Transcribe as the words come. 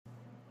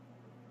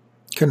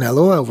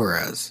Canelo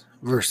Alvarez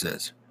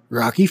versus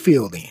Rocky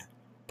Fielding.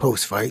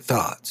 Post-fight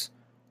thoughts.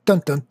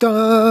 Dun dun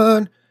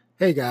dun!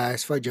 Hey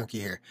guys, Fight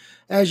Junkie here.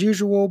 As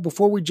usual,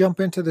 before we jump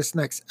into this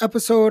next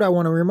episode, I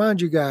want to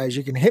remind you guys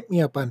you can hit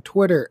me up on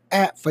Twitter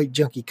at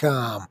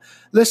FightJunkieCom.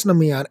 Listen to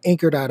me on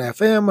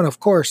Anchor.fm and of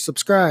course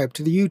subscribe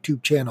to the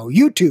YouTube channel,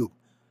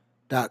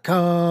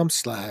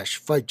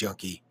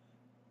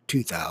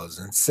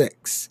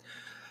 youtube.com/FightJunkie2006.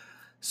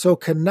 So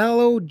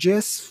Canelo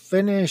just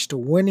finished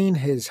winning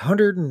his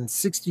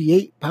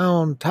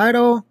 168-pound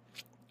title.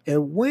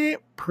 It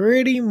went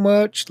pretty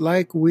much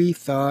like we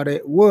thought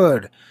it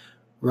would.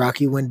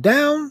 Rocky went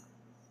down,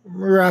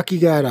 Rocky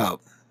got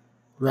up.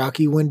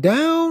 Rocky went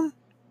down,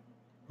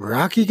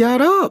 Rocky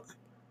got up.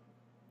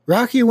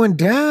 Rocky went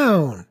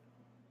down,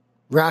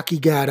 Rocky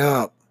got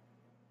up.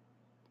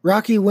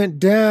 Rocky went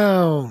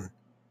down.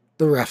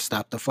 The ref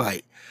stopped the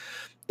fight.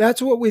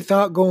 That's what we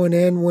thought going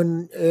in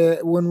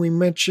when we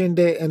mentioned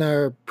it in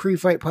our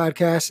pre-fight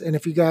podcast. And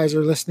if you guys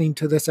are listening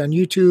to this on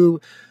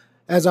YouTube,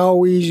 as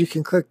always, you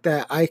can click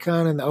that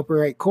icon in the upper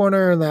right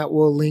corner, and that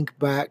will link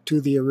back to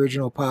the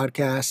original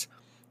podcast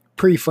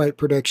pre-fight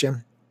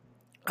prediction.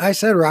 I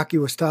said Rocky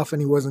was tough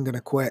and he wasn't going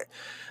to quit.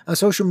 On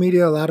social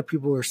media, a lot of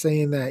people were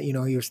saying that,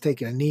 he was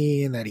taking a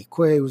knee and that he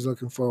quit. He was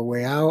looking for a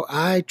way out.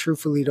 I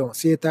truthfully don't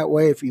see it that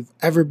way. If you've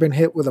ever been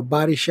hit with a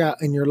body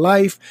shot in your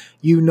life,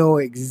 you know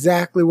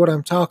exactly what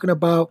I'm talking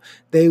about.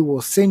 They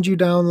will send you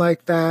down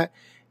like that,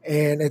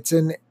 and it's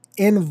an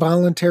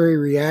involuntary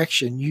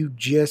reaction. You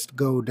just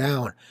go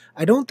down.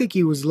 I don't think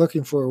he was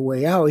looking for a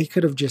way out. He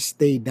could have just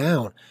stayed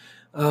down.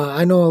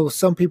 I know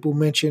some people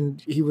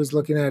mentioned he was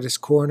looking at his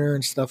corner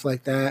and stuff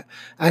like that.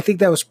 I think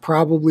that was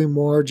probably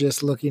more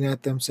just looking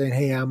at them saying,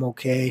 hey, I'm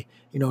okay.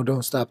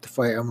 Don't stop the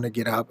fight. I'm going to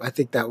get up. I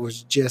think that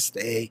was just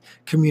a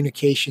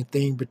communication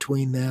thing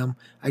between them.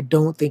 I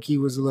don't think he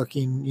was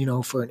looking,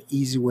 for an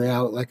easy way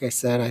out. Like I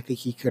said, I think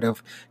he could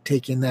have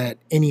taken that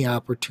any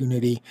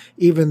opportunity,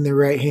 even the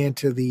right hand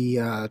to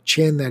the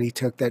chin that he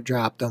took that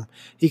dropped him.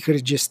 He could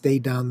have just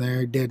stayed down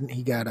there. Didn't.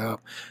 He got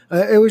up.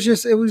 He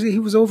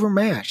was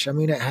overmatched. I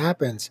mean, it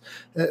happens.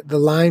 The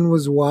line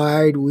was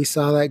wide. We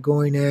saw that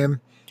going in.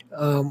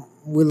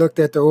 We looked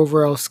at the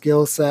overall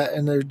skill set,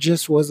 and there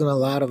just wasn't a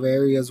lot of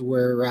areas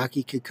where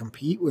Rocky could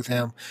compete with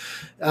him.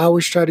 I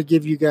always try to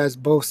give you guys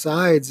both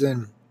sides,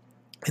 and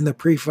in the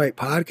pre-fight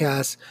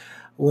podcast,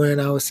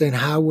 when I was saying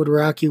how would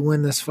Rocky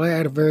win this fight, I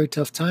had a very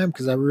tough time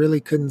because I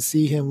really couldn't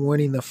see him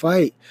winning the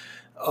fight.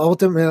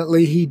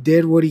 Ultimately, he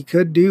did what he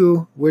could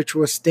do, which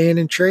was stand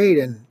and trade,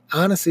 and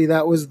honestly,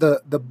 that was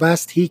the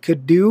best he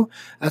could do.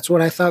 That's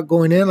what I thought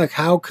going in. Like,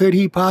 how could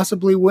he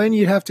possibly win?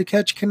 You'd have to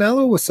catch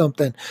Canelo with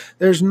something.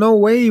 There's no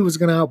way he was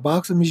going to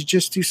outbox him. He's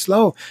just too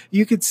slow.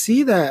 You could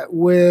see that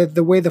with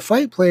the way the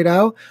fight played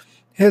out.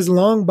 His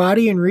long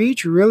body and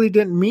reach really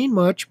didn't mean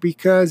much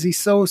because he's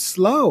so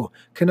slow.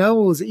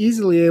 Canelo was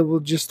easily able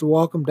just to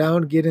walk him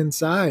down and get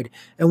inside.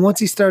 And once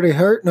he started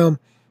hurting him,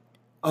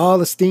 all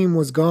the steam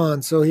was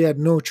gone, so he had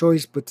no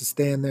choice but to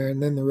stand there,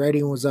 and then the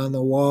writing was on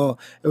the wall.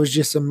 It was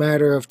just a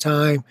matter of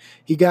time.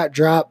 He got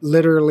dropped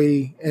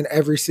literally in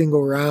every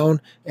single round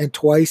and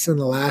twice in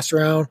the last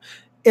round.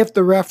 If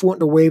the ref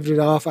wouldn't have waved it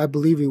off, I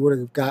believe he would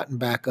have gotten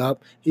back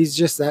up. He's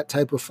just that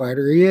type of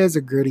fighter. He is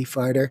a gritty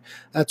fighter.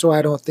 That's why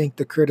I don't think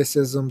the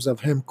criticisms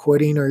of him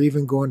quitting or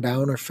even going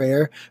down are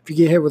fair. If you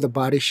get hit with a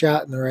body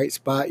shot in the right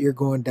spot, you're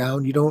going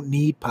down. You don't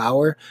need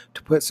power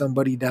to put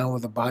somebody down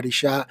with a body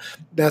shot.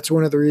 That's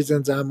one of the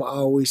reasons I'm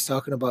always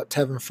talking about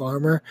Tevin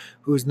Farmer,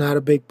 who's not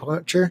a big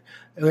puncher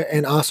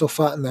and also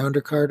fought in the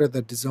undercard of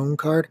the DAZN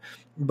card,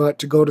 but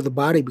to go to the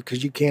body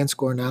because you can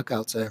score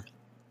knockouts there.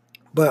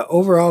 But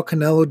overall,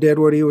 Canelo did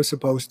what he was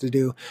supposed to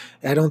do.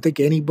 I don't think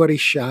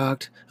anybody's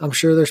shocked. I'm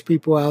sure there's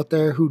people out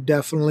there who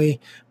definitely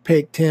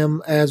picked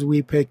him as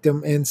we picked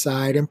him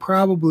inside and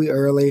probably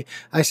early.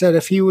 I said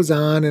if he was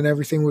on and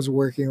everything was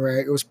working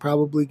right, it was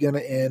probably going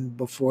to end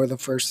before the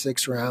first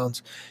 6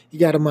 rounds. You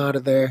got him out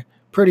of there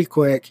pretty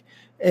quick.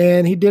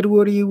 And he did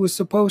what he was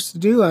supposed to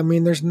do. I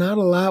mean, there's not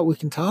a lot we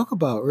can talk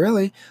about,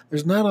 really.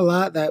 There's not a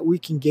lot that we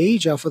can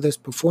gauge off of this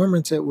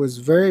performance. It was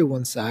very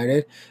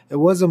one-sided. It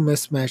was a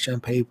mismatch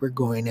on paper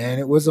going in.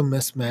 It was a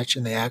mismatch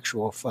in the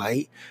actual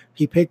fight.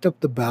 He picked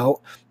up the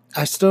belt.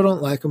 I still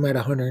don't like him at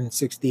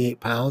 168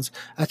 pounds.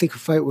 I think a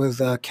fight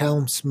with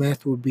Callum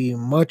Smith would be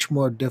much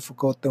more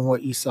difficult than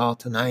what you saw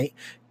tonight.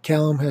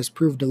 Callum has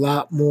proved a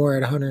lot more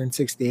at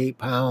 168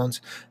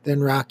 pounds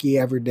than Rocky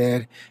ever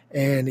did,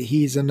 and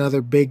he's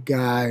another big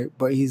guy,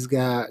 but he's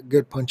got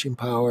good punching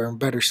power and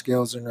better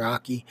skills than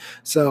Rocky.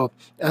 So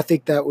I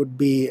think that would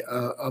be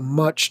a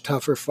much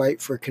tougher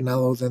fight for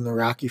Canelo than the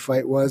Rocky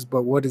fight was,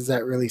 but what is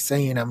that really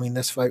saying? I mean,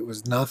 this fight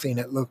was nothing.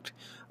 It looked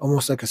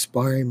almost like a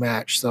sparring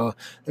match, so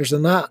there's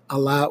not a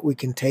lot we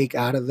can take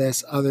out of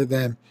this other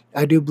than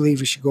I do believe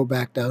he should go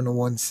back down to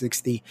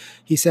 160.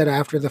 He said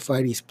after the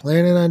fight he's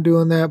planning on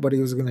doing that, but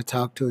he was going to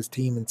talk to his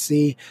team and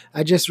see.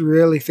 I just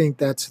really think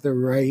that's the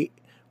right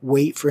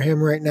weight for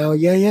him right now.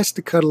 Yeah, he has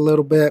to cut a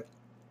little bit,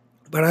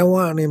 But I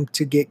want him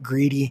to get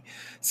greedy,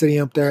 sitting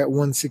up there at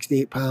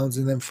 168 pounds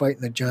and then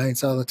fighting the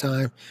Giants all the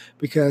time.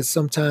 Because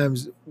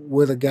sometimes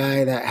with a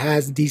guy that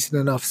has decent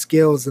enough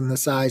skills and the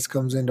size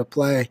comes into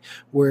play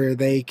where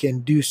they can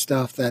do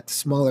stuff that the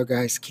smaller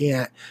guys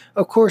can't.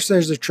 Of course,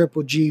 there's a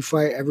Triple G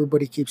fight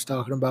everybody keeps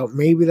talking about.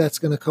 Maybe that's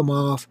going to come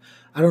off.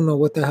 I don't know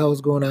what the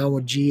hell's going on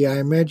with G. I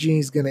imagine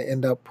he's going to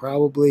end up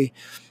probably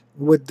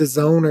with the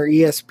Zone or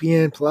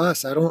ESPN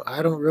Plus. I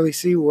don't really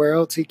see where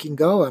else he can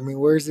go. I mean,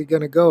 where is he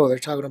going to go? They're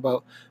talking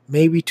about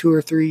maybe 2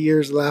 or 3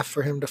 years left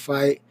for him to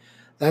fight.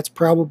 That's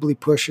probably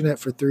pushing it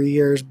for 3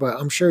 years, but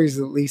I'm sure he's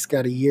at least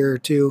got a year or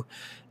two.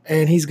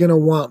 And he's going to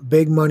want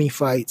big money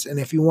fights. And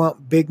if you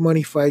want big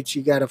money fights,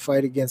 you got to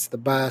fight against the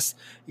best.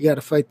 You got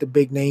to fight the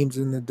big names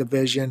in the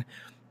division.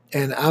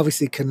 And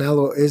obviously,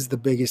 Canelo is the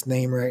biggest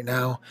name right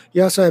now.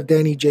 You also have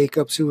Danny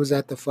Jacobs, who was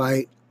at the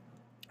fight.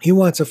 He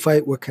wants a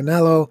fight with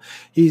Canelo.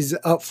 He's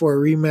up for a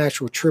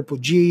rematch with Triple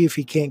G if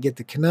he can't get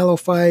the Canelo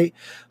fight.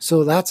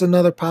 So that's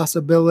another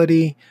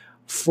possibility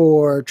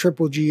for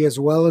Triple G as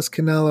well as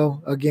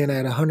Canelo, again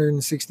at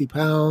 160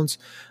 pounds.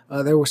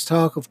 There was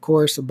talk, of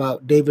course,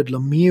 about David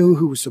Lemieux,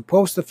 who was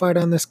supposed to fight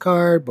on this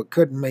card but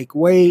couldn't make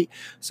weight.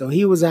 So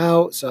he was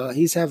out. So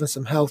he's having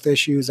some health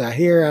issues, I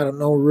hear. I don't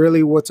know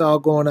really what's all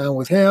going on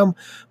with him,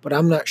 but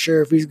I'm not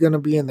sure if he's going to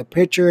be in the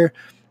picture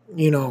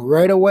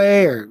right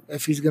away or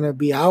if he's going to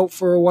be out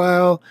for a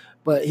while,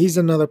 but he's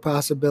another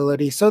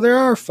possibility. So there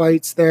are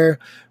fights there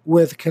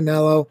with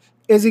Canelo.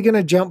 Is he going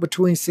to jump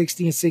between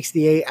 60 and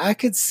 68? I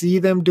could see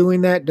them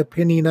doing that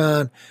depending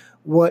on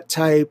what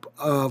type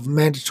of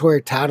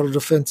mandatory title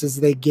defenses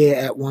they get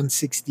at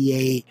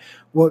 168,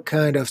 what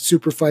kind of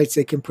super fights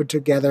they can put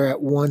together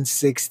at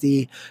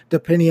 160,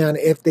 depending on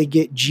if they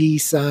get G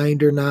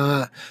signed or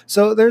not.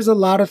 So there's a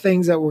lot of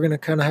things that we're going to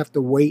kind of have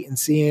to wait and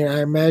see. And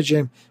I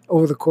imagine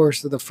over the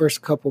course of the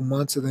first couple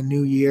months of the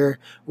new year,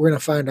 we're going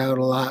to find out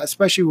a lot,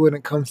 especially when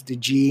it comes to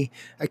G.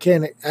 I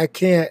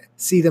can't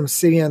see them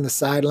sitting on the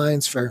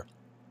sidelines for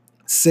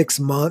 6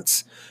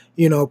 months,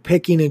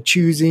 picking and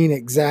choosing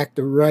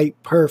the right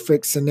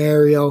perfect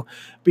scenario,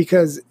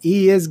 because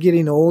he is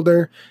getting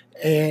older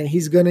and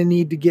he's going to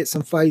need to get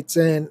some fights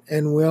in.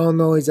 And we all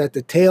know he's at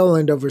the tail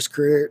end of his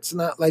career. It's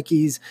not like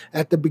he's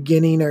at the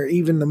beginning or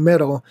even the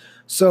middle.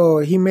 So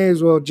he may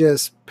as well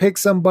just pick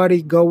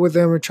somebody, go with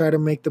them and try to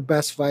make the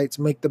best fights,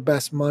 make the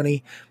best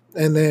money,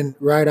 and then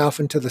ride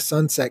off into the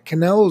sunset.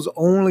 Canelo's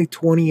only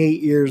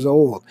 28 years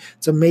old.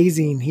 It's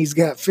amazing. He's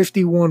got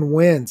 51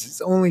 wins.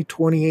 He's only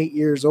 28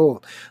 years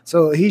old.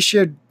 So he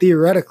should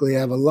theoretically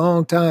have a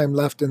long time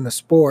left in the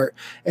sport.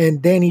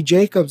 And Danny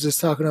Jacobs is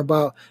talking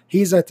about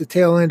he's at the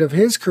tail end of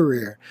his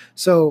career.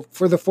 So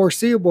for the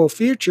foreseeable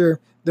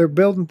future, they're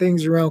building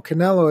things around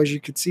Canelo, as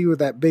you could see with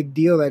that big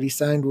deal that he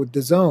signed with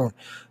DAZN.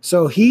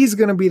 So he's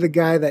going to be the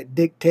guy that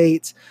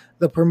dictates.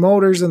 The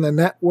promoters and the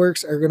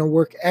networks are going to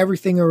work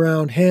everything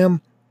around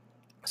him.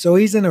 So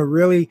he's in a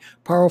really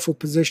powerful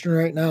position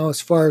right now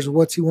as far as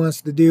what he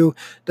wants to do.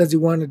 Does he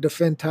want to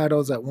defend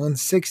titles at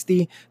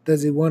 160?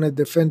 Does he want to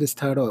defend his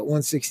title at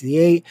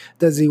 168?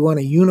 Does he want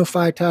to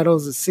unify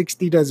titles at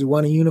 60? Does he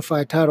want to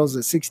unify titles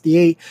at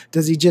 68?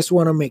 Does he just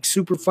want to make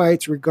super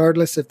fights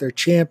regardless if they're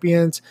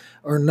champions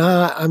or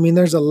not? I mean,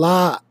 there's a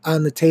lot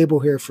on the table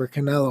here for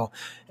Canelo.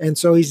 And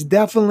so he's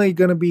definitely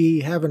going to be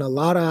having a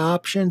lot of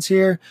options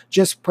here.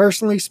 Just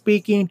personally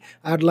speaking,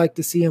 I'd like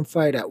to see him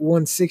fight at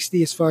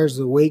 160 as far as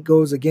the weight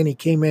goes. Again, he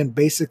came in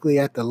basically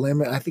at the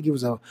limit. I think he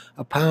was a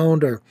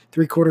pound or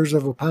 3/4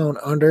 of a pound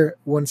under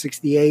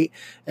 168.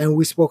 And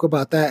we spoke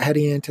about that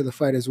heading into the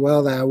fight as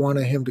well, that I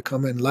wanted him to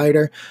come in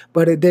lighter.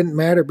 But it didn't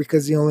matter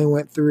because he only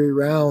went 3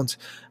 rounds.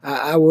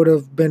 I would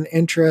have been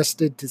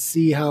interested to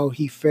see how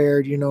he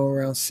fared,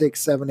 around 6,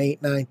 7,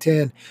 8, 9,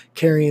 10,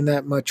 carrying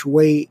that much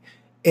weight.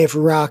 If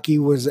Rocky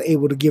was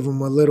able to give him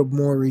a little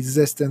more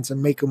resistance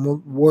and make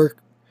him work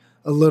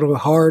a little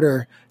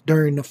harder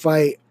during the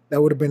fight,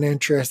 that would have been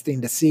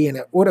interesting to see. And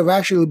it would have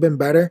actually been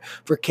better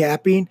for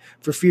capping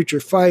for future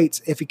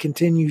fights if he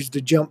continues to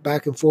jump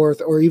back and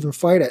forth or even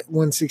fight at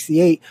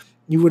 168.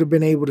 You would have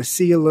been able to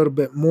see a little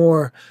bit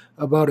more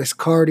about his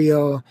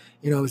cardio,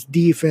 his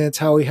defense,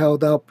 how he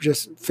held up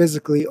just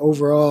physically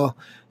overall,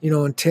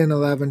 in 10,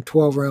 11,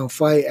 12 round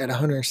fight at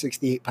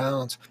 168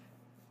 pounds.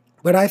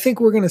 But I think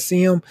we're going to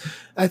see him.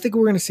 I think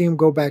we're going to see him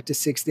go back to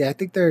 60. I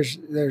think there's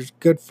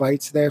good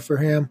fights there for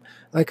him.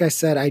 Like I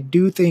said, I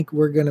do think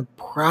we're going to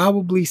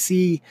probably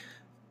see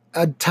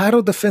a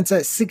title defense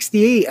at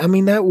 68. I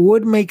mean, that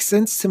would make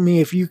sense to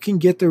me if you can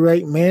get the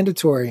right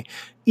mandatory.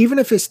 Even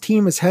if his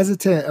team is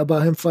hesitant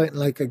about him fighting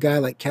like a guy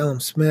like Callum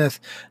Smith,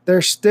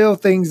 there's still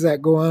things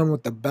that go on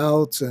with the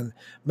belts and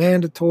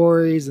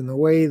mandatories and the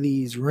way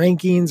these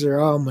rankings are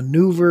all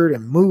maneuvered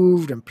and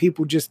moved and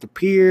people just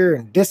appear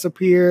and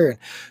disappear. And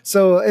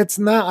so it's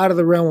not out of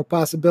the realm of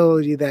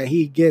possibility that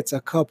he gets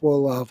a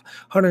couple of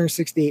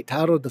 168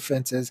 title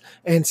defenses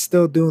and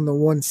still doing the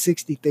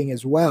 160 thing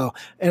as well.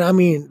 And I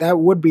mean, that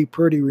would be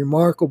pretty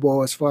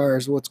remarkable as far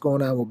as what's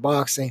going on with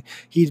boxing.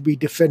 He'd be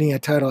defending a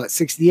title at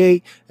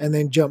 68 and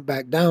then jump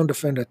back down,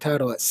 defend a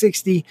title at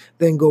 60,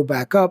 then go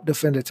back up,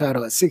 defend a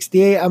title at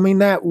 68. I mean,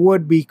 that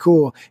would be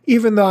cool,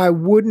 even though I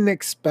wouldn't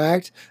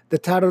expect the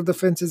title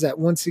defenses at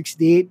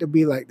 168 to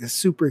be like the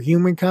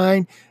superhuman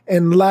kind,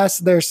 unless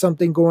there's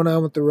something going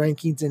on with the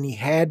rankings and he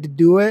had to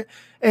do it.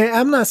 And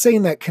I'm not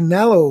saying that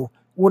Canelo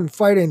wouldn't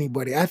fight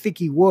anybody. I think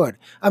he would.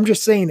 I'm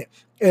just saying,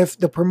 if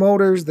the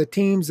promoters, the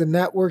teams, the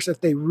networks,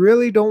 if they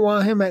really don't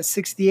want him at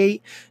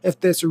 68, if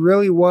this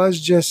really was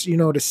just,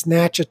 to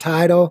snatch a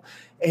title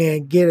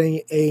and get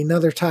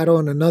another title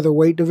in another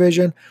weight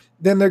division,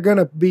 then they're going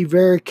to be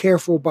very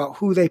careful about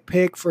who they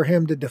pick for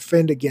him to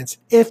defend against,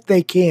 if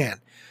they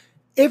can.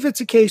 If it's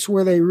a case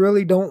where they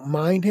really don't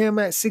mind him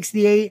at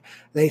 68,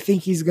 they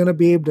think he's going to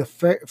be able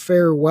to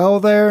fare well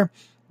there,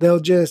 they'll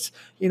just,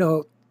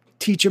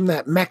 teach him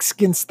that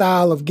Mexican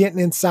style of getting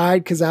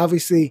inside, because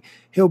obviously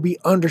he'll be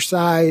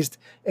undersized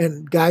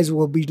and guys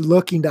will be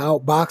looking to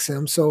outbox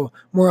him. So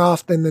more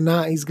often than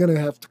not, he's going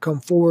to have to come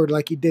forward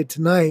like he did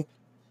tonight.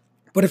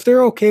 But if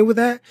they're okay with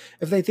that,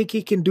 if they think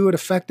he can do it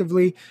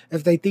effectively,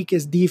 if they think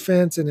his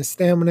defense and his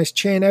stamina, his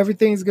chin,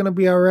 everything's going to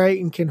be all right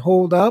and can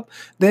hold up,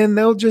 then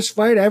they'll just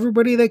fight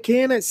everybody they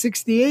can at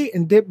 68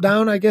 and dip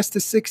down, I guess,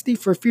 to 60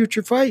 for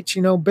future fights,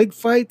 big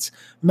fights,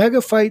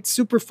 mega fights,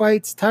 super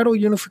fights, title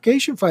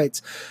unification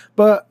fights.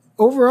 But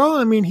overall,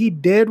 I mean, he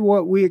did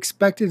what we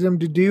expected him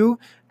to do.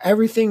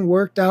 Everything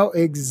worked out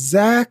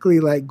exactly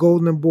like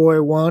Golden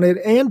Boy wanted,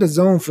 and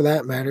DAZN for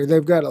that matter.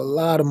 They've got a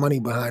lot of money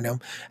behind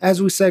them.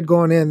 As we said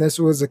going in, this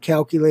was a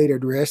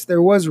calculated risk.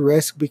 There was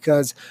risk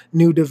because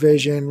new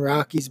division,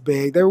 Rocky's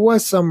big. There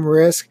was some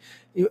risk.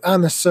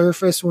 On the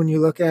surface, when you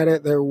look at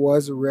it, there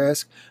was a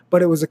risk,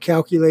 but it was a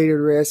calculated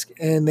risk,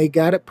 and they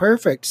got it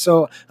perfect.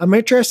 So I'm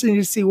interested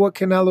to see what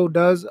Canelo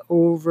does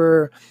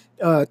over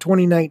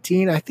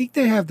 2019. I think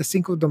they have the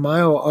Cinco de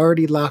Mayo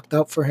already locked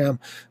up for him,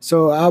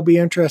 so I'll be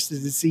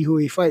interested to see who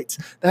he fights.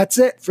 That's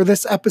it for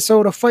this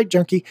episode of Fight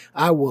Junkie.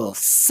 I will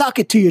suck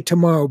it to you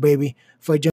tomorrow, baby. Fight Junkie.